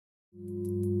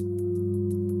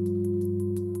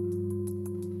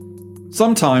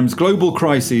Sometimes global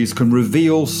crises can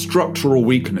reveal structural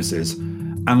weaknesses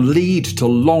and lead to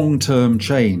long-term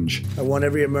change. I want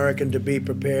every American to be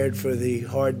prepared for the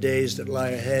hard days that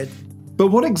lie ahead. But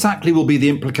what exactly will be the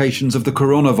implications of the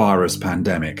coronavirus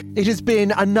pandemic? It has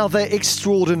been another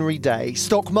extraordinary day.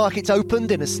 Stock markets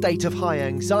opened in a state of high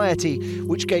anxiety,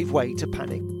 which gave way to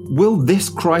panic. Will this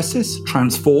crisis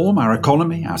transform our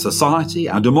economy, our society,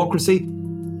 our democracy?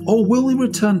 Or will we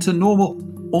return to normal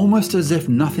almost as if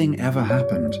nothing ever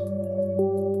happened?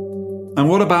 And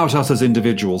what about us as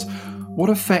individuals? What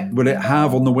effect will it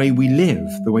have on the way we live,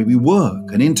 the way we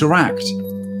work and interact?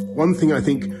 One thing I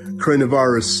think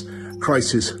coronavirus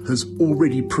crisis has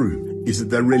already proved is that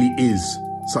there really is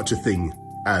such a thing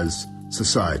as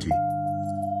society.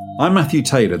 I'm Matthew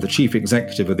Taylor, the Chief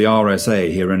Executive of the RSA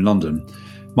here in London.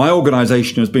 My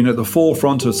organisation has been at the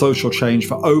forefront of social change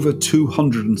for over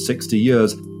 260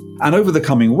 years. And over the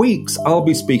coming weeks, I'll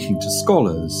be speaking to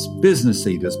scholars, business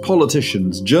leaders,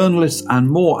 politicians, journalists and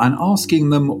more, and asking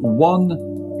them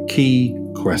one key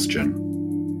question.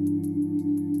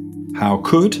 How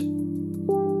could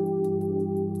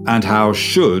and how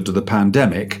should the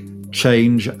pandemic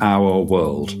change our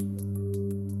world?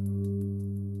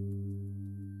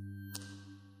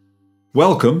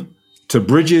 Welcome to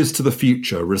Bridges to the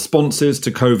Future, Responses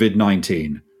to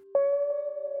COVID-19.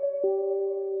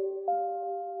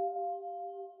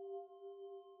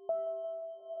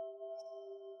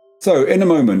 So in a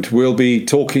moment, we'll be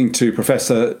talking to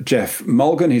Professor Jeff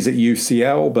Mulgan. He's at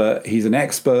UCL, but he's an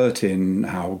expert in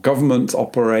how governments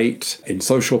operate, in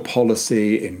social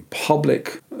policy, in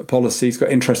public policy. He's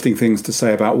got interesting things to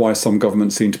say about why some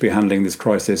governments seem to be handling this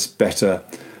crisis better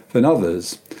than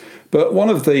others. But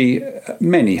one of the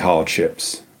many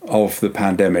hardships of the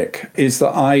pandemic is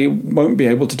that I won't be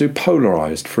able to do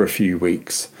Polarised for a few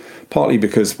weeks. Partly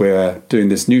because we're doing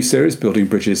this new series, Building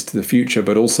Bridges to the Future,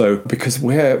 but also because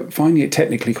we're finding it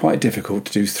technically quite difficult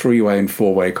to do three-way and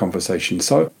four-way conversations.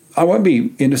 So I won't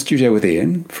be in the studio with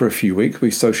Ian for a few weeks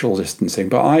with social distancing,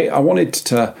 but I wanted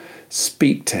to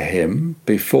speak to him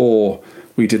before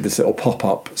we did this little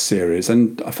pop-up series.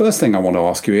 And the first thing I want to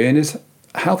ask you, Ian, is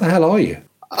how the hell are you?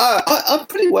 I'm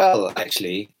pretty well,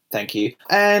 actually. Thank you.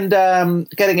 And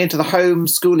getting into the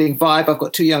homeschooling vibe, I've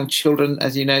got two young children,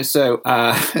 as you know, so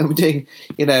I'm doing,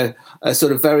 a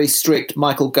sort of very strict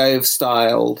Michael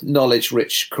Gove-style,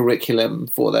 knowledge-rich curriculum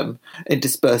for them,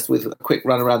 interspersed with a quick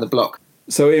run around the block.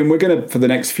 So, Ian, we're going to, for the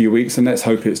next few weeks, and let's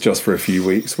hope it's just for a few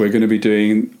weeks, we're going to be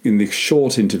doing in the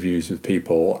short interviews with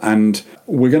people, and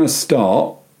we're going to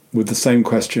start with the same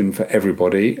question for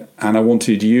everybody, and I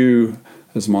wanted you,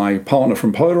 as my partner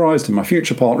from Polarised and my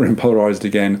future partner in Polarised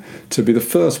again, to be the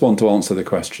first one to answer the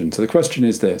question. So the question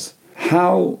is this: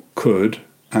 how could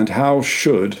and how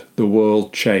should the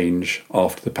world change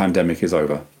after the pandemic is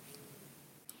over?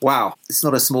 Wow, it's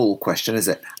not a small question, is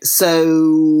it?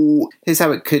 So here's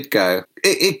how it could go.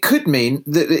 It could mean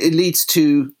that it leads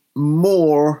to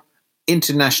more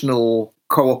international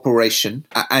cooperation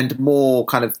and more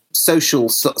kind of social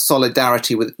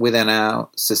solidarity within our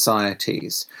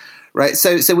societies. Right,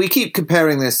 so we keep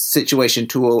comparing this situation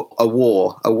to a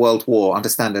war, a world war,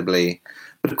 understandably.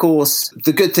 But of course,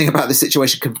 the good thing about this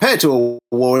situation compared to a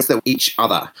war is that each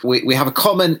other. We have a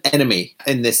common enemy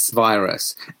in this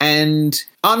virus. And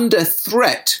under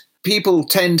threat, people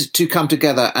tend to come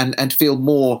together and feel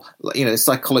more,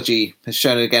 psychology has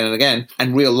shown it again and again,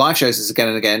 and real life shows us again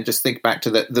and again. Just think back to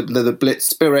the Blitz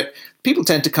spirit. People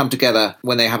tend to come together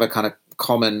when they have a kind of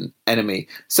common enemy.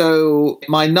 So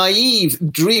my naive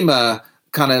dreamer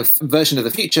kind of version of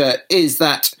the future is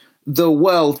that the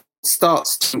world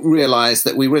starts to realize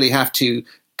that we really have to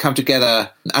come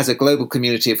together as a global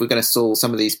community if we're going to solve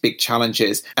some of these big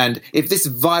challenges. And if this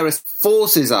virus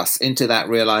forces us into that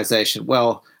realization,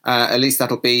 well, at least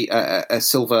that'll be a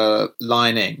silver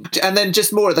lining. And then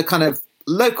just more at the kind of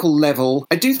local level,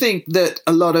 I do think that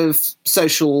a lot of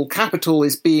social capital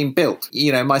is being built.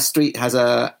 My street has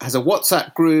a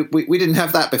WhatsApp group. We didn't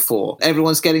have that before.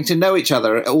 Everyone's getting to know each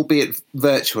other, albeit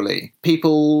virtually.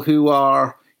 People who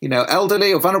are,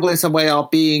 elderly or vulnerable in some way are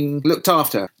being looked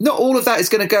after. Not all of that is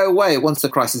going to go away once the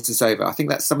crisis is over. I think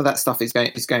that some of that stuff is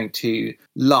going to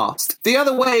last. The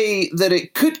other way that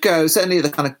it could go, certainly at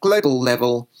the kind of global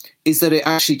level, is that it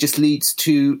actually just leads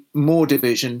to more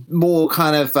division, more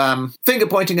kind of finger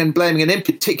pointing and blaming, and in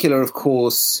particular, of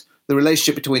course, the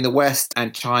relationship between the West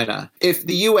and China. If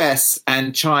the US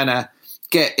and China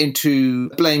get into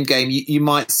blame game, you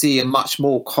might see a much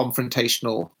more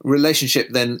confrontational relationship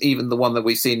than even the one that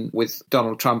we've seen with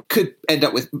Donald Trump. Could end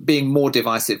up with being more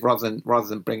divisive rather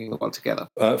than bringing the world together.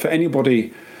 For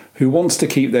anybody who wants to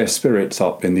keep their spirits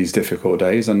up in these difficult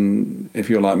days. And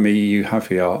if you're like me, you have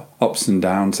your ups and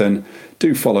downs, then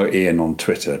do follow Ian on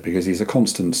Twitter, because he's a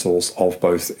constant source of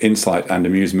both insight and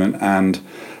amusement. And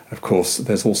of course,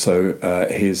 there's also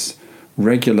his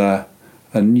regular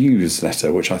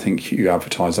newsletter, which I think you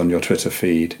advertise on your Twitter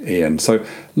feed, Ian. So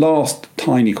last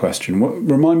tiny question.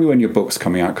 Remind me when your book's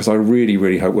coming out, because I really,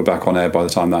 really hope we're back on air by the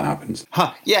time that happens.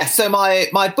 Yeah, so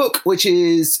my book, which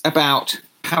is about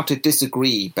how to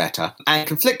disagree better and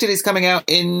conflicted, is coming out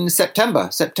in September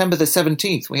the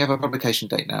 17th. We have a publication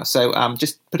date now. So I'm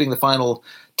just putting the final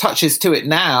touches to it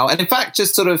now. And in fact,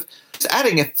 just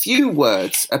adding a few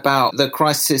words about the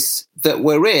crisis that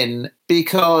we're in,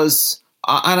 because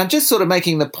and I'm just sort of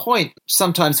making the point,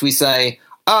 sometimes we say,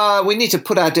 we need to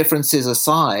put our differences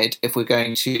aside if we're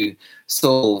going to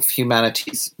solve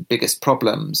humanity's biggest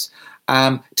problems.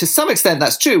 To some extent,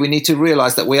 that's true. We need to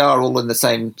realise that we are all on the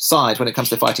same side when it comes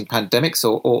to fighting pandemics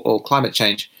or climate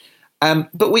change.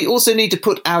 But we also need to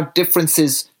put our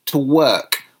differences to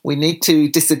work. We need to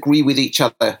disagree with each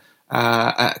other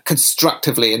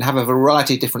constructively and have a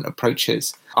variety of different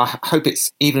approaches. I hope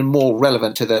it's even more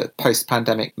relevant to the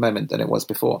post-pandemic moment than it was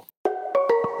before.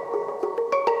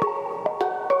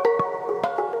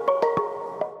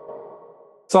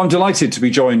 So I'm delighted to be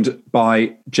joined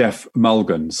by Jeff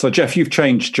Mulgan. So Jeff, you've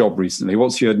changed job recently.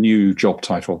 What's your new job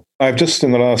title? I've just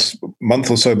in the last month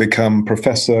or so become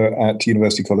Professor at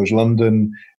University College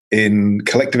London in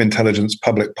Collective Intelligence,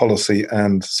 Public Policy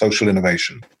and Social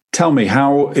Innovation. Tell me,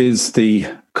 how is the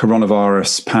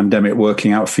coronavirus pandemic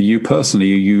working out for you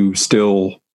personally? Are you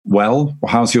still well?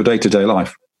 How's your day-to-day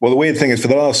life? Well, the weird thing is for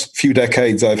the last few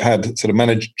decades, I've had sort of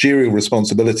managerial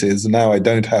responsibilities, and now I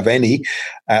don't have any,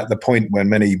 at the point when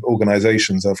many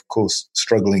organizations are, of course,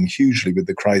 struggling hugely with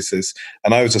the crisis.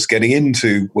 And I was just getting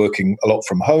into working a lot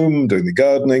from home, doing the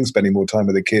gardening, spending more time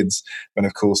with the kids. And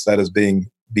of course, that has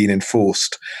been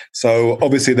enforced. So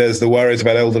obviously there's the worries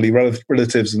about elderly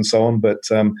relatives and so on, but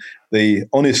the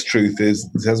honest truth is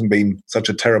this hasn't been such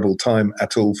a terrible time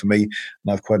at all for me, and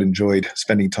I've quite enjoyed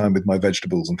spending time with my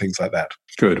vegetables and things like that.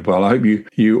 Good. Well, I hope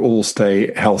you all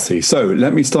stay healthy. So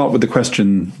let me start with the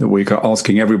question that we're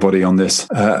asking everybody on this,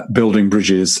 building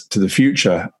bridges to the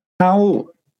future. How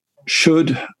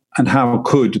should and how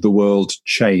could the world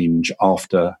change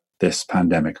after this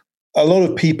pandemic? A lot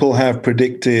of people have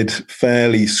predicted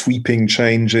fairly sweeping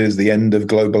changes, the end of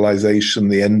globalization,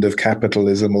 the end of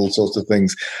capitalism, all sorts of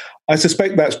things. I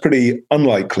suspect that's pretty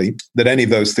unlikely that any of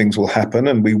those things will happen,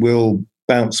 and we will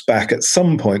bounce back at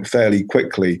some point fairly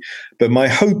quickly. But my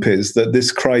hope is that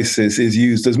this crisis is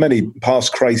used, as many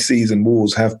past crises and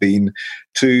wars have been,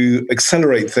 to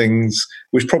accelerate things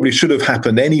which probably should have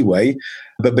happened anyway,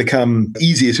 but become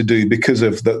easier to do because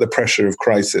of the pressure of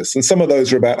crisis. And some of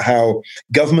those are about how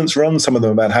governments run, some of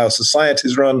them about how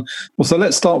societies run. Well, so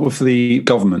let's start with the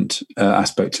government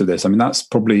aspect of this. I mean, that's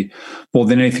probably more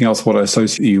than anything else what I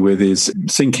associate you with is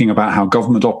thinking about how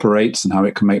government operates and how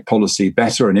it can make policy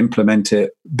better and implement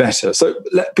it better. So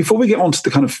before we get on to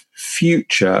the kind of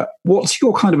future, what's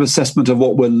your kind of assessment of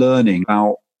what we're learning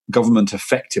about government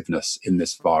effectiveness in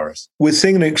this virus? We're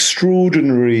seeing an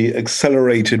extraordinary,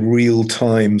 accelerated,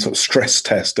 real-time sort of stress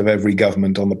test of every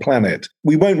government on the planet.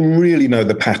 We won't really know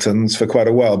the patterns for quite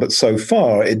a while, but so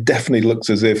far it definitely looks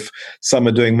as if some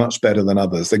are doing much better than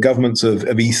others. The governments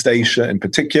of East Asia in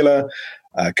particular,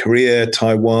 Korea,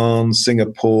 Taiwan,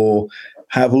 Singapore,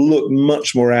 have looked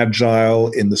much more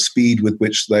agile in the speed with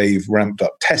which they've ramped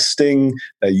up testing,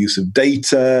 their use of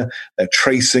data, their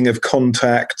tracing of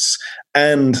contacts,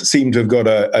 and seem to have got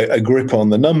a grip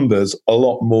on the numbers a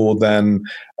lot more than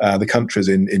the countries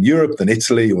in Europe, than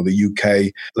Italy or the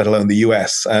UK, let alone the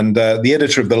US. And the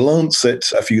editor of The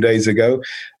Lancet a few days ago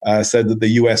said that the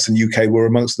US and UK were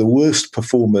amongst the worst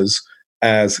performers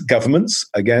as governments.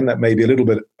 Again, that may be a little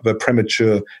bit of a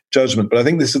premature judgment, but I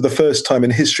think this is the first time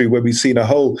in history where we've seen a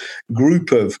whole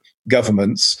group of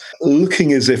governments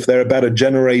looking as if they're about a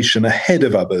generation ahead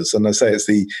of others. And I say it's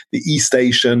the East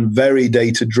Asian, very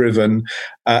data-driven,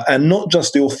 and not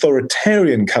just the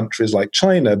authoritarian countries like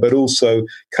China, but also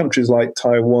countries like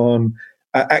Taiwan,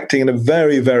 acting in a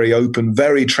very, very open,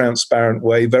 very transparent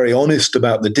way, very honest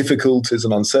about the difficulties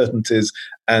and uncertainties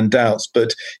and doubts,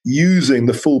 but using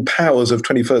the full powers of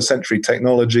 21st century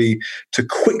technology to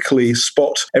quickly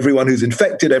spot everyone who's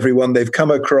infected, everyone they've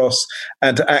come across,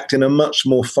 and to act in a much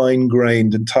more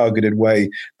fine-grained and targeted way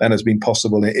than has been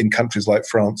possible in countries like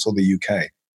France or the UK.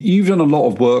 You've done a lot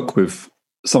of work with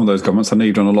some of those governments. I know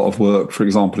you've done a lot of work, for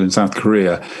example, in South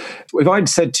Korea. If I'd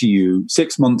said to you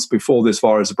 6 months before this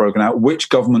virus had broken out, which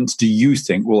governments do you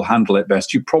think will handle it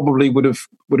best? You probably would have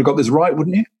got this right,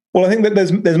 wouldn't you? Well, I think that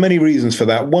there's many reasons for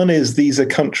that. One is these are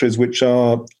countries which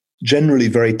are generally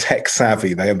very tech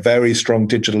savvy. They have very strong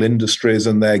digital industries,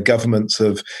 and their governments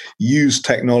have used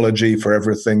technology for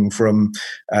everything from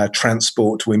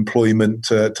transport to employment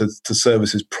to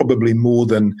services, probably more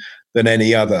than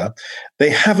any other. They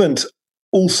haven't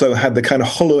also had the kind of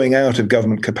hollowing out of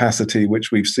government capacity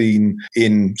which we've seen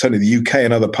in certainly the UK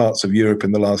and other parts of Europe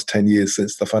in the last 10 years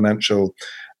since the financial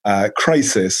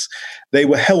crisis. They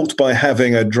were helped by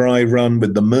having a dry run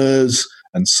with the MERS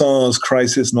and SARS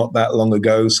crisis not that long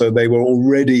ago, so they were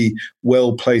already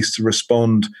well placed to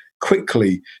respond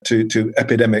quickly to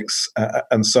epidemics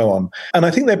and so on. And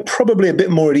I think they're probably a bit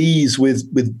more at ease with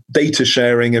data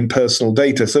sharing and personal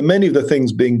data. So many of the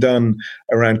things being done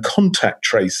around contact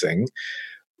tracing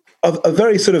are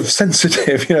very sort of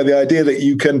sensitive. The idea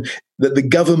that the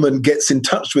government gets in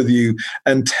touch with you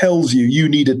and tells you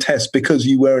need a test because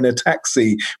you were in a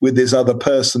taxi with this other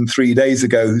person 3 days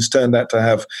ago who's turned out to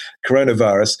have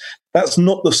coronavirus. That's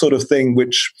not the sort of thing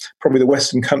which probably the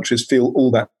Western countries feel all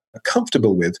that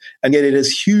comfortable with, and yet it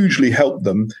has hugely helped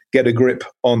them get a grip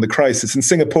on the crisis. In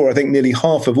Singapore, I think nearly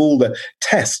half of all the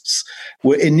tests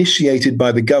were initiated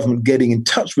by the government getting in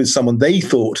touch with someone they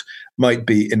thought might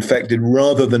be infected,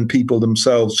 rather than people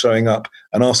themselves showing up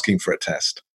and asking for a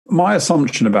test. My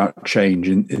assumption about change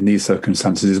in these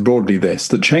circumstances is broadly this,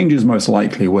 that change is most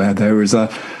likely where there is a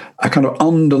kind of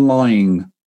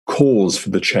underlying cause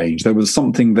for the change. There was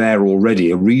something there already,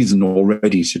 a reason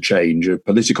already to change, a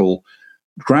political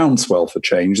groundswell for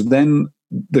change. Then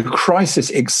the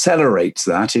crisis accelerates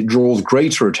that, it draws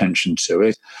greater attention to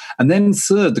it. And then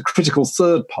the critical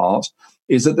third part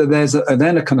is that there's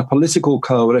then a kind of political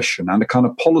coalition and a kind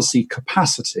of policy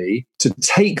capacity to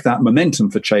take that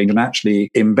momentum for change and actually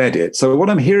embed it. So what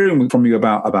I'm hearing from you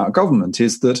about government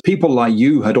is that people like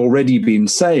you had already been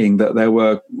saying that there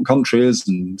were countries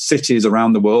and cities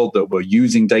around the world that were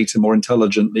using data more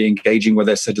intelligently, engaging with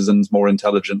their citizens more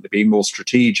intelligently, being more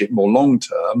strategic, more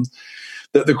long-term,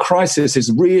 that the crisis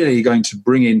is really going to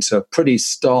bring into pretty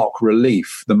stark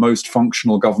relief the most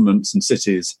functional governments and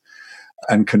cities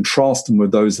and contrast them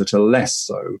with those that are less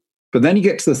so. But then you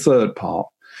get to the third part,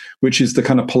 which is the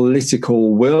kind of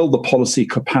political will, the policy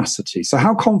capacity. So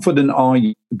how confident are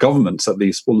you, governments at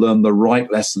least, will learn the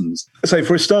right lessons? So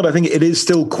for a start, I think it is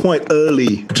still quite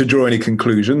early to draw any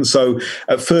conclusions. So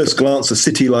at first glance, a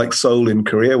city like Seoul in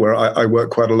Korea, where I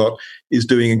work quite a lot, is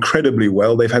doing incredibly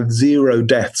well. They've had 0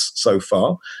 deaths so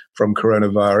far from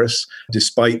coronavirus,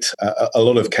 despite a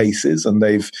lot of cases, and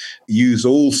they've used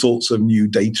all sorts of new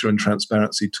data and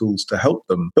transparency tools to help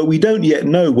them. But we don't yet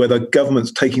know whether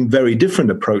governments taking very different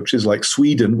approaches, like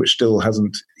Sweden, which still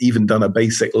hasn't even done a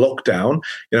basic lockdown,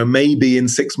 maybe in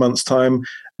 6 months' time,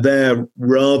 their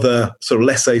rather sort of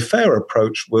laissez-faire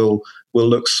approach will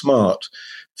look smart.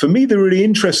 For me, the really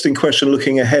interesting question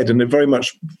looking ahead, and it very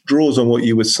much draws on what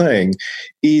you were saying,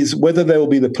 is whether there will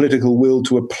be the political will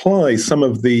to apply some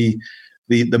of the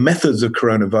methods of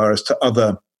coronavirus to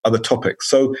other topics.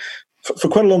 So for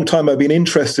quite a long time, I've been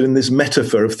interested in this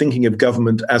metaphor of thinking of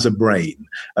government as a brain,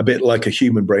 a bit like a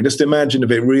human brain. Just imagine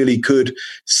if it really could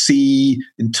see,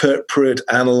 interpret,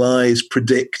 analyze,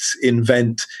 predict,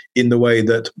 invent in the way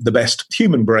that the best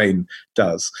human brain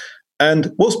does.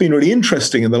 And what's been really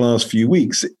interesting in the last few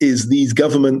weeks is these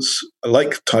governments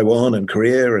like Taiwan and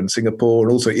Korea and Singapore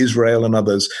and also Israel and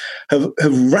others have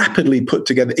rapidly put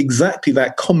together exactly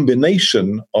that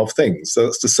combination of things. So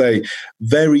that's to say,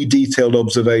 very detailed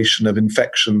observation of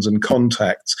infections and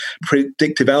contacts,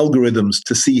 predictive algorithms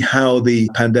to see how the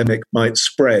pandemic might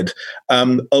spread, a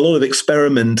lot of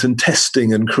experiment and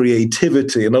testing and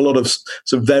creativity, and a lot of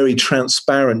sort of very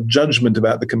transparent judgment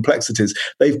about the complexities.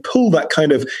 They've pulled that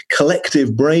kind of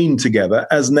collective brain together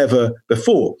as never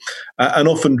before, and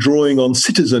often drawing on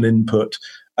citizen input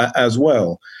as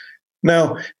well.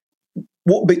 Now,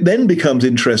 what then becomes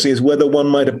interesting is whether one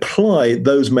might apply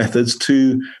those methods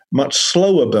to much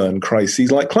slower burn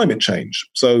crises like climate change.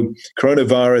 So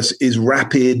coronavirus is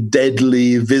rapid,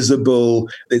 deadly, visible.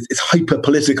 It's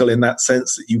hyper-political in that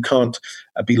sense that you can't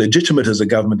be legitimate as a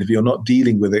government if you're not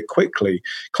dealing with it quickly.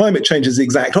 Climate change is the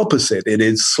exact opposite. It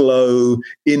is slow,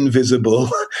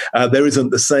 invisible. There isn't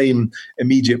the same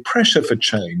immediate pressure for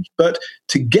change. But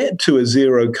to get to a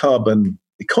zero carbon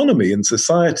economy and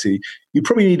society, you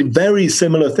probably need very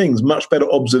similar things, much better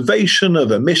observation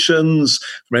of emissions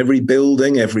from every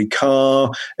building, every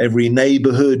car, every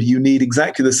neighborhood. You need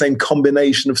exactly the same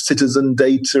combination of citizen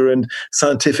data and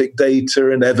scientific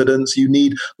data and evidence. You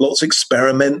need lots of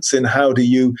experiments in how do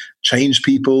you change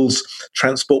people's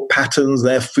transport patterns,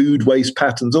 their food waste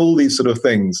patterns, all these sort of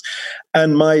things.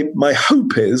 And my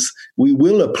hope is we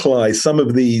will apply some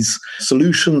of these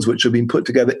solutions which have been put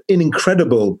together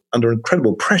under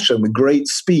incredible pressure and with great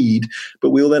speed, but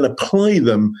we'll then apply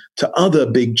them to other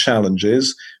big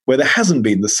challenges where there hasn't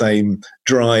been the same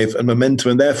drive and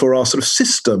momentum, and therefore our sort of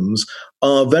systems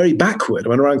are very backward. I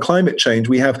mean, around climate change,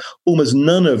 we have almost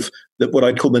none of what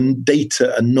I'd call the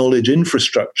data and knowledge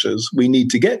infrastructures we need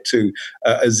to get to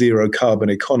a zero carbon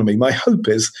economy. My hope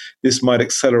is this might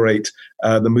accelerate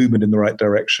the movement in the right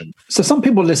direction. So some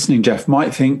people listening, Jeff,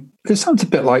 might think this sounds a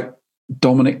bit like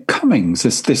Dominic Cummings,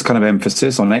 this kind of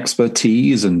emphasis on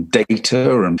expertise and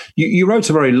data. And you wrote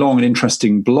a very long and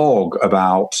interesting blog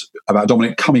about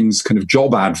Dominic Cummings' kind of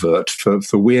job advert for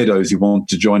weirdos who want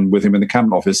to join with him in the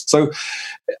Cabinet Office. So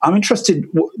I'm interested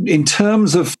in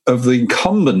terms of the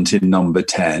incumbent in number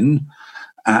 10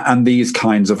 and these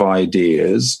kinds of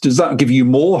ideas. Does that give you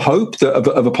more hope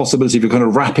of a possibility of a kind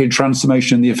of rapid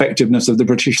transformation in the effectiveness of the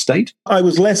British state? I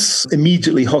was less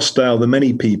immediately hostile than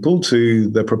many people to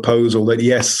the proposal that,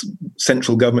 yes,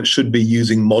 central government should be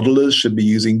using modelers, should be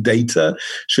using data,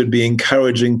 should be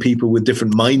encouraging people with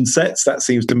different mindsets. That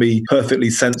seems to me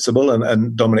perfectly sensible,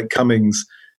 and Dominic Cummings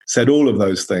said all of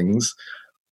those things.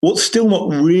 What's still not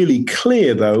really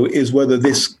clear, though, is whether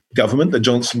this government, the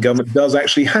Johnson government, does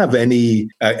actually have any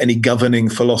governing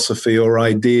philosophy or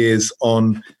ideas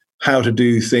on how to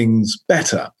do things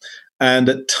better. And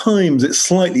at times, it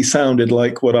slightly sounded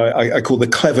like what I call the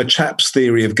clever chaps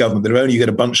theory of government, that if only you get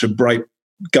a bunch of bright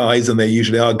guys, and there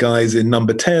usually are guys in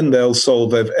number 10, they'll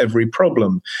solve every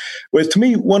problem. Whereas to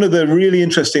me, one of the really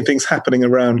interesting things happening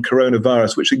around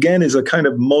coronavirus, which again is a kind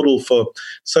of model for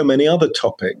so many other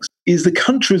topics, is the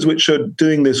countries which are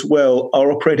doing this well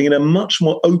are operating in a much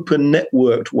more open,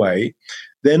 networked way.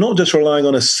 They're not just relying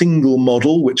on a single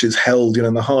model, which is held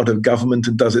in the heart of government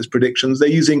and does its predictions. They're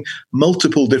using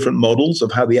multiple different models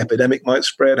of how the epidemic might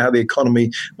spread, how the economy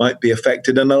might be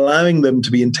affected, and allowing them to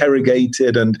be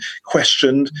interrogated and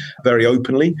questioned very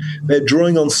openly. They're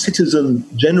drawing on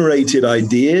citizen-generated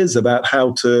ideas about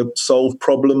how to solve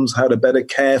problems, how to better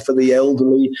care for the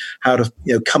elderly, how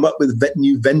to come up with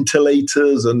new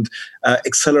ventilators and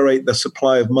accelerate the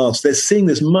supply of masks. They're seeing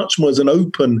this much more as an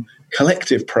open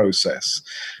collective process.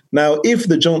 Now, if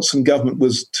the Johnson government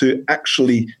was to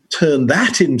actually turn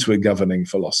that into a governing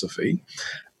philosophy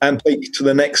and take to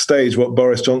the next stage what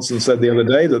Boris Johnson said the other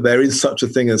day, that there is such a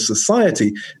thing as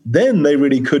society, then they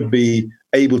really could be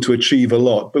able to achieve a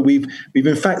lot. But we've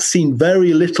in fact seen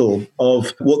very little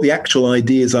of what the actual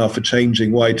ideas are for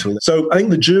changing Whitehall. So I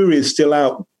think the jury is still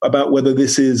out about whether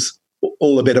this is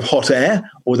all a bit of hot air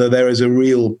or whether there is a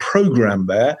real program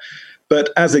there.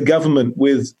 But as a government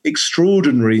with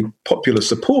extraordinary popular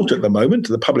support at the moment,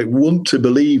 the public want to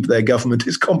believe their government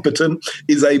is competent,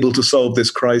 is able to solve this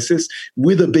crisis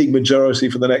with a big majority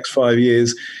for the next 5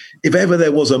 years. If ever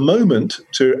there was a moment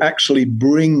to actually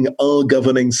bring our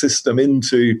governing system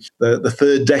into the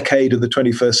third decade of the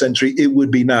 21st century, it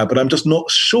would be now. But I'm just not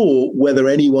sure whether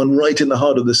anyone right in the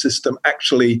heart of the system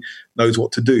actually knows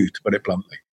what to do, to put it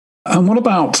bluntly. And what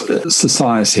about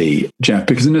society, Jeff?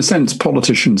 Because in a sense,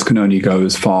 politicians can only go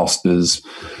as fast as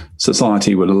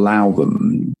society will allow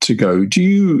them to go. Do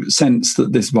you sense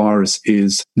that this virus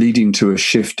is leading to a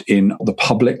shift in the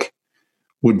public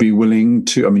would be willing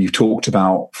to, you've talked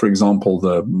about, for example,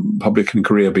 the public in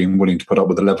Korea being willing to put up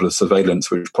with a level of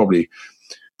surveillance which probably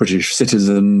British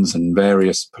citizens and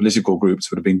various political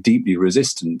groups would have been deeply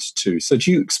resistant to. So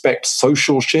do you expect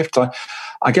social shift?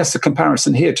 I guess the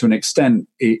comparison here to an extent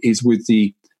is with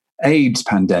the AIDS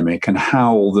pandemic and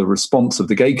how the response of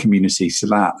the gay community to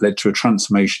that led to a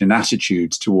transformation in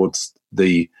attitudes towards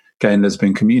the gay and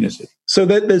lesbian community. So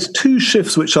there's two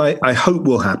shifts which I hope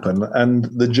will happen, and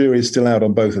the jury is still out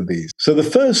on both of these. So the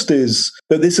first is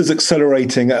that this is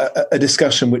accelerating a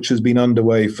discussion which has been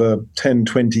underway for 10,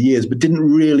 20 years, but didn't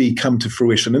really come to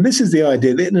fruition. And this is the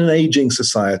idea that in an aging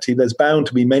society, there's bound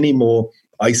to be many more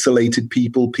isolated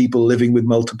people living with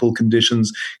multiple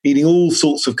conditions, needing all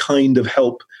sorts of kind of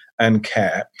help and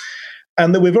care.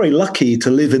 And that we're very lucky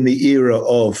to live in the era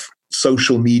of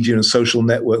social media and social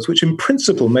networks, which in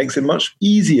principle makes it much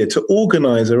easier to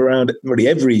organize around really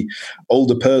every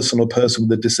older person or person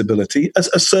with a disability as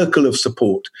a circle of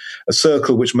support, a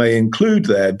circle which may include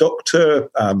their doctor,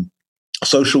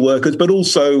 social workers, but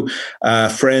also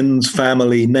friends,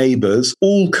 family, neighbours,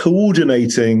 all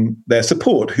coordinating their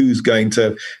support. Who's going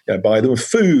to buy them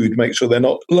food, make sure they're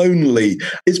not lonely.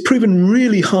 It's proven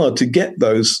really hard to get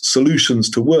those solutions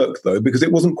to work, though, because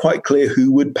it wasn't quite clear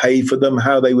who would pay for them,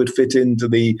 how they would fit into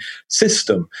the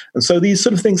system. And so these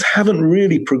sort of things haven't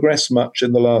really progressed much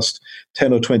in the last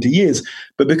 10 or 20 years.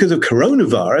 But because of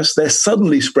coronavirus, they're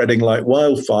suddenly spreading like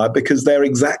wildfire because they're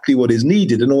exactly what is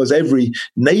needed. And almost every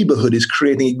neighborhood is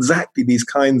creating exactly these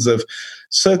kinds of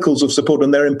circles of support.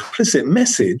 And their implicit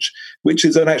message, which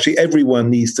is that actually everyone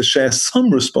needs to share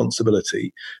some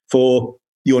responsibility for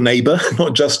your neighbor,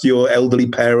 not just your elderly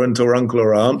parent or uncle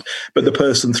or aunt, but the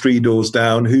person 3 doors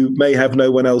down who may have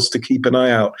no one else to keep an eye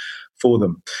out for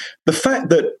them. The fact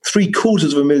that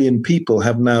 750,000 people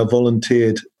have now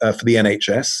volunteered for the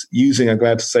NHS using, I'm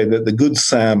glad to say, that the Good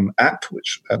Sam app,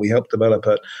 which we helped develop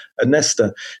at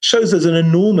Nesta, shows there's an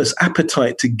enormous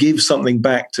appetite to give something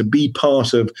back, to be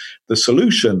part of the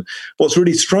solution. What's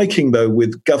really striking, though,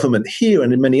 with government here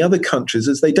and in many other countries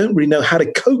is they don't really know how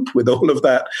to cope with all of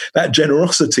that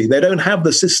generosity. They don't have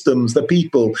the systems, the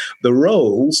people, the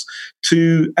roles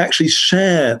to actually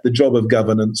share the job of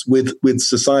governance with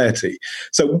society.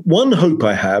 So one hope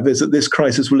I have is that this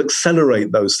crisis will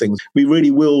accelerate those things. We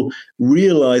really will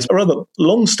realize a rather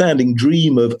long-standing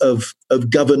dream of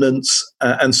governance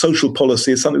and social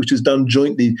policy is something which is done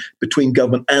jointly between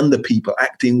government and the people,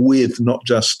 acting with, not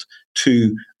just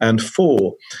to and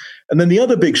for. And then the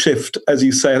other big shift, as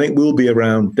you say, I think will be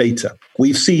around data.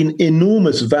 We've seen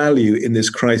enormous value in this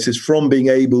crisis from being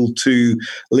able to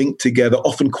link together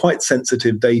often quite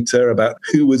sensitive data about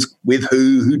who was with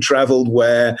who traveled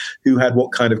where, who had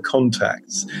what kind of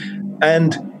contacts.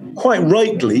 And quite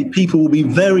rightly, people will be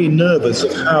very nervous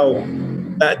of how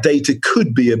that data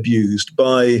could be abused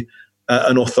by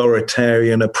an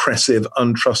authoritarian, oppressive,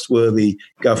 untrustworthy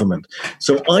government.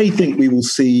 So I think we will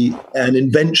see an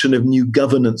invention of new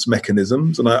governance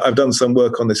mechanisms, and I've done some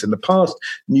work on this in the past,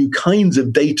 new kinds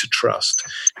of data trust,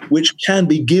 which can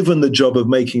be given the job of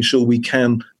making sure we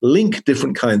can link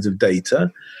different kinds of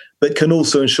data, but can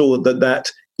also ensure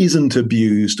that isn't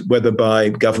abused, whether by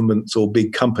governments or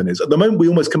big companies. At the moment, we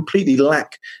almost completely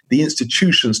lack the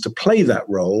institutions to play that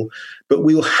role, but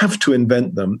we'll have to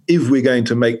invent them if we're going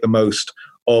to make the most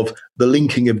of the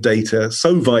linking of data,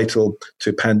 so vital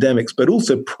to pandemics, but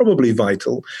also probably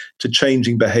vital to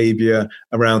changing behavior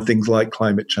around things like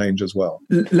climate change as well.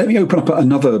 Let me open up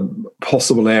another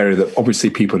possible area that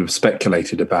obviously people have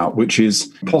speculated about, which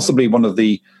is possibly one of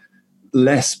the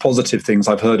less positive things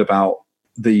I've heard about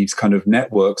these kind of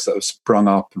networks that have sprung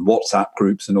up and WhatsApp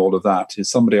groups and all of that.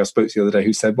 Is somebody I spoke to the other day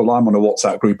who said, well, I'm on a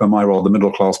WhatsApp group in my rather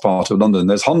middle class part of London.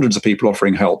 There's hundreds of people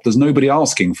offering help. There's nobody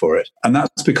asking for it. And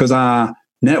that's because our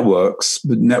networks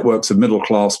of middle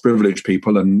class privileged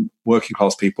people and working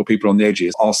class people on the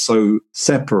edges are so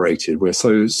separated. We're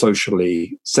so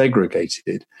socially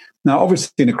segregated. Now,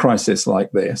 obviously, in a crisis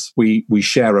like this, we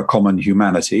share a common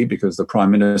humanity because the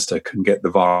Prime Minister can get the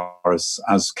virus,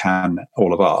 as can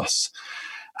all of us.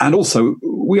 And also,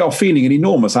 we are feeling an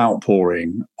enormous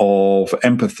outpouring of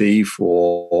empathy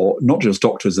for not just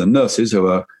doctors and nurses, who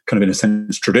are kind of, in a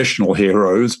sense, traditional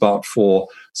heroes, but for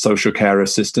social care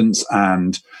assistants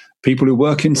and people who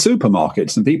work in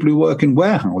supermarkets and people who work in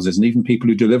warehouses and even people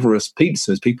who deliver us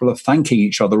pizzas. People are thanking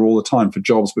each other all the time for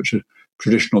jobs which are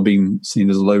traditionally being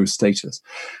seen as low status.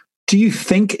 Do you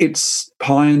think it's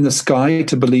pie in the sky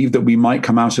to believe that we might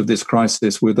come out of this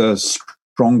crisis with a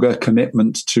stronger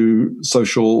commitment to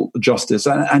social justice?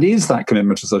 And is that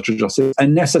commitment to social justice a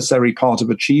necessary part of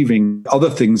achieving other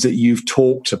things that you've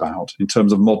talked about in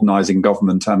terms of modernising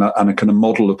government and a kind of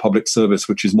model of public service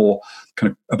which is more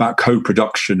kind of about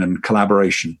co-production and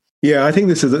collaboration? Yeah, I think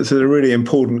this is a really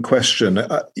important question.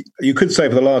 You could say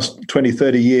for the last 20,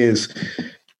 30 years,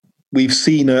 we've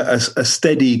seen a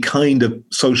steady kind of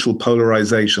social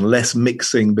polarization, less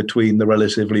mixing between the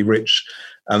relatively rich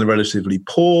and the relatively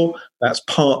poor. That's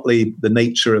partly the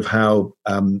nature of how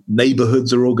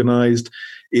neighborhoods are organized.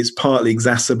 It's partly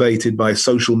exacerbated by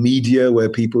social media, where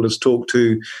people just talk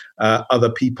to other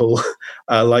people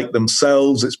like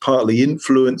themselves. It's partly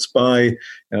influenced by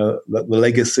the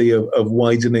legacy of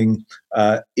widening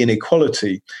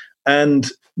inequality.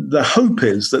 And the hope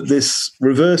is that this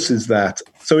reverses that.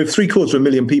 So if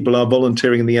 750,000 people are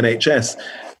volunteering in the NHS,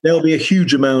 there'll be a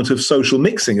huge amount of social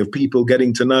mixing of people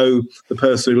getting to know the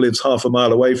person who lives half a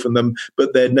mile away from them,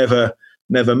 but they'd never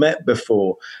met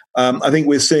before. I think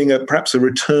we're seeing perhaps a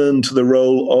return to the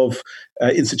role of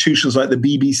institutions like the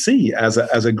BBC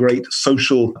as a great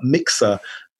social mixer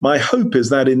My hope is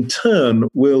that in turn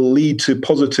will lead to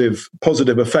positive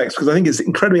effects, because I think it's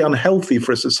incredibly unhealthy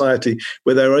for a society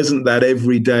where there isn't that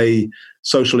everyday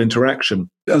social interaction.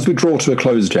 As we draw to a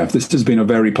close, Jeff, this has been a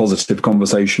very positive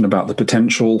conversation about the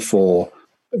potential for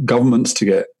governments to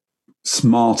get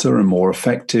smarter and more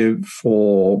effective,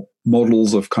 for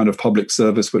models of kind of public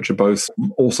service which are both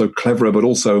also cleverer but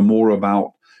also more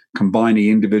about combining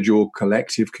individual,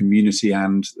 collective, community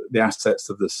and the assets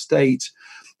of the state,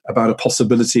 about a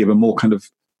possibility of a more kind of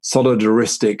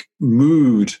solidaristic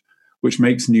mood which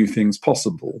makes new things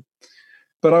possible.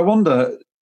 But I wonder,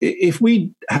 if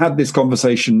we had this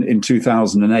conversation in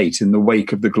 2008 in the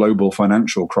wake of the global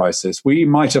financial crisis, we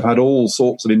might have had all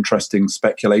sorts of interesting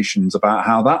speculations about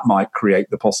how that might create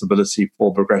the possibility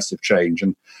for progressive change.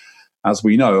 And as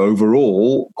we know,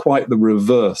 overall, quite the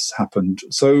reverse happened.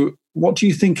 So what do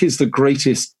you think is the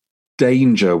greatest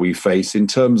danger we face in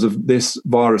terms of this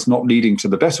virus not leading to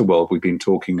the better world we've been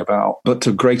talking about, but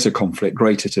to greater conflict,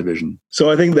 greater division? So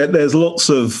I think that there's lots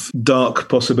of dark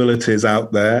possibilities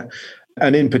out there.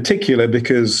 And in particular,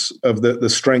 because of the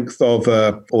strength of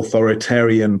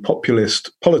authoritarian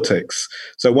populist politics.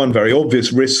 So one very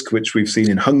obvious risk, which we've seen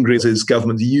in Hungary, is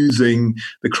governments using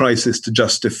the crisis to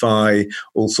justify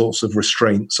all sorts of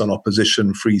restraints on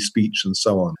opposition, free speech, and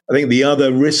so on. I think the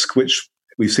other risk, which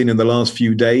we've seen in the last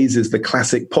few days, is the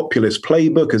classic populist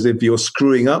playbook, as if you're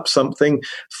screwing up something,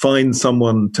 find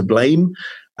someone to blame.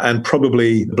 And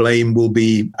probably blame will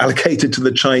be allocated to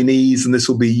the Chinese, and this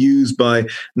will be used by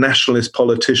nationalist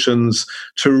politicians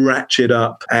to ratchet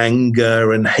up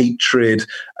anger and hatred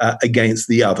against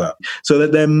the other. So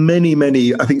that there are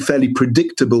many, I think, fairly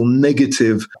predictable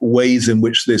negative ways in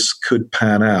which this could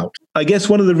pan out. I guess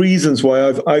one of the reasons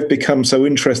why I've become so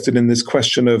interested in this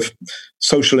question of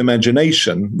social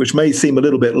imagination, which may seem a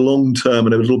little bit long-term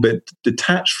and a little bit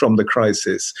detached from the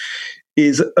crisis,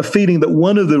 is a feeling that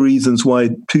one of the reasons why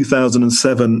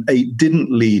 2007-8 didn't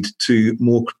lead to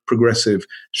more progressive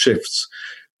shifts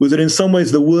was that in some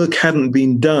ways the work hadn't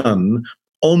been done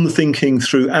on thinking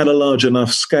through at a large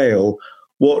enough scale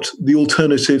what the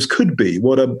alternatives could be,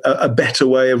 what a better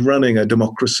way of running a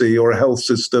democracy or a health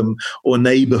system or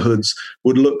neighborhoods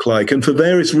would look like. And for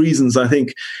various reasons, I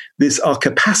think our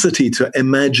capacity to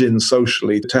imagine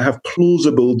socially, to have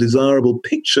plausible, desirable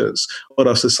pictures of what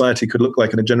our society could look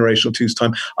like in a generation or two's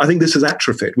time, I think this has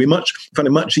atrophied. We find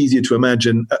it much easier to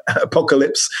imagine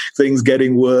apocalypse, things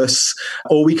getting worse,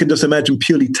 or we can just imagine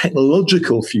purely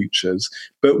technological futures,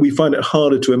 but we find it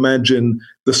harder to imagine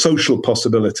the social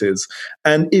possibilities.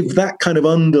 And if that kind of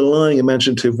underlying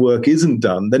imaginative work isn't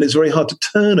done, then it's very hard to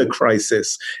turn a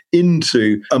crisis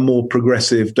into a more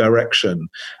progressive direction.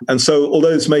 And so,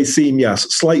 although this may seem, yes,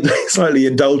 slightly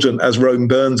indulgent as Rome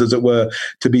burns, as it were,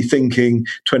 to be thinking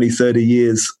 20, 30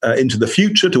 years into the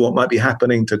future to what might be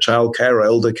happening to childcare or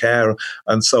elder care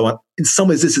and so on, in some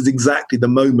ways, this is exactly the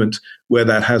moment where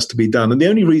that has to be done. And the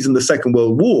only reason the Second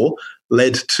World War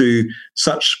led to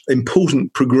such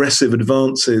important progressive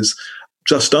advances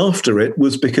just after it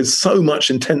was because so much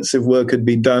intensive work had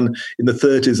been done in the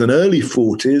 30s and early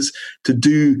 40s to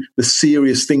do the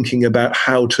serious thinking about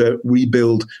how to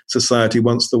rebuild society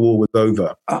once the war was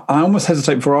over. I almost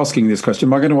hesitate before asking this question.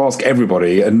 Am I going to ask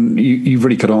everybody? And you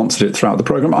really could answer it throughout the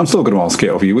programme. I'm still going to ask it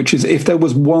of you, which is if there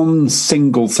was one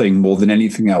single thing more than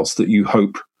anything else that you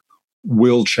hope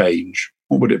will change,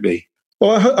 what would it be?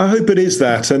 Well, I hope it is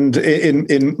that. And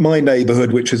in my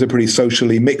neighbourhood, which is a pretty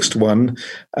socially mixed one,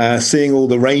 seeing all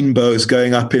the rainbows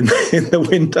going up in the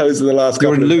windows of the last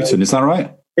couple of days. You're in Luton, is that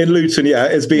right? In Luton, yeah.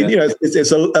 It's been,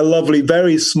 it's a lovely,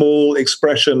 very small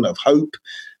expression of hope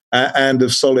and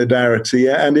of solidarity.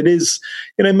 And it is,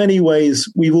 in many ways,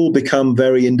 we've all become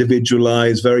very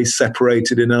individualised, very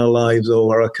separated in our lives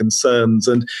or our concerns.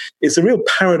 And it's a real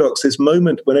paradox, this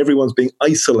moment when everyone's being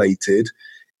isolated,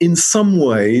 in some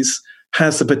ways,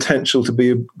 has the potential to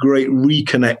be a great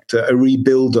reconnector, a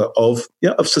rebuilder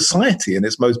of society in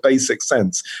its most basic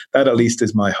sense. That, at least,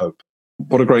 is my hope.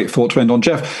 What a great thought to end on.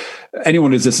 Jeff,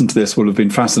 anyone who's listened to this will have been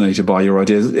fascinated by your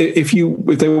ideas. If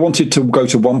they wanted to go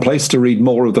to one place to read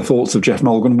more of the thoughts of Jeff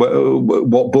Mulgan,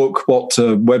 what book, what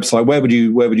website, where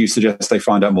would you suggest they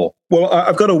find out more? Well,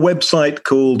 I've got a website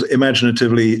called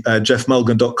imaginatively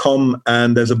jeffmulgan.com,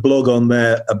 and there's a blog on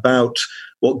there about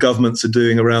what governments are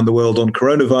doing around the world on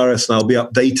coronavirus, and I'll be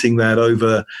updating that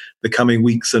over the coming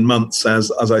weeks and months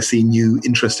as I see new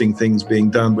interesting things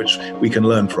being done which we can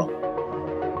learn from.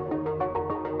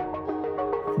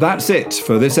 That's it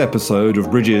for this episode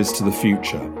of Bridges to the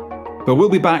Future. But we'll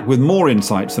be back with more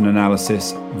insights and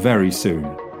analysis very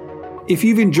soon. If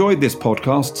you've enjoyed this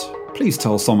podcast, please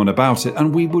tell someone about it,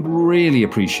 and we would really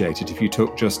appreciate it if you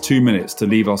took just 2 minutes to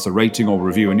leave us a rating or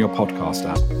review in your podcast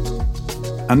app.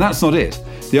 And that's not it.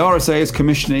 The RSA is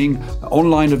commissioning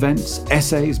online events,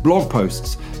 essays, blog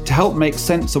posts to help make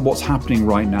sense of what's happening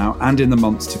right now and in the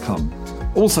months to come.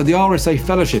 Also, the RSA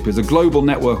Fellowship is a global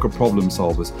network of problem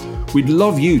solvers. We'd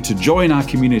love you to join our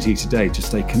community today to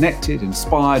stay connected,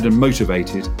 inspired and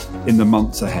motivated in the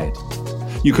months ahead.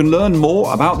 You can learn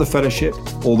more about the Fellowship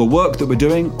or the work that we're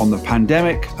doing on the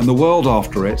pandemic and the world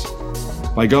after it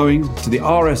by going to the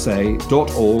rsa.org.uk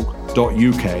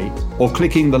or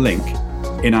clicking the link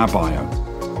in our bio.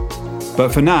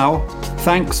 But for now,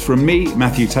 thanks from me,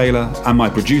 Matthew Taylor, and my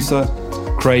producer,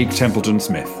 Craig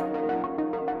Templeton-Smith.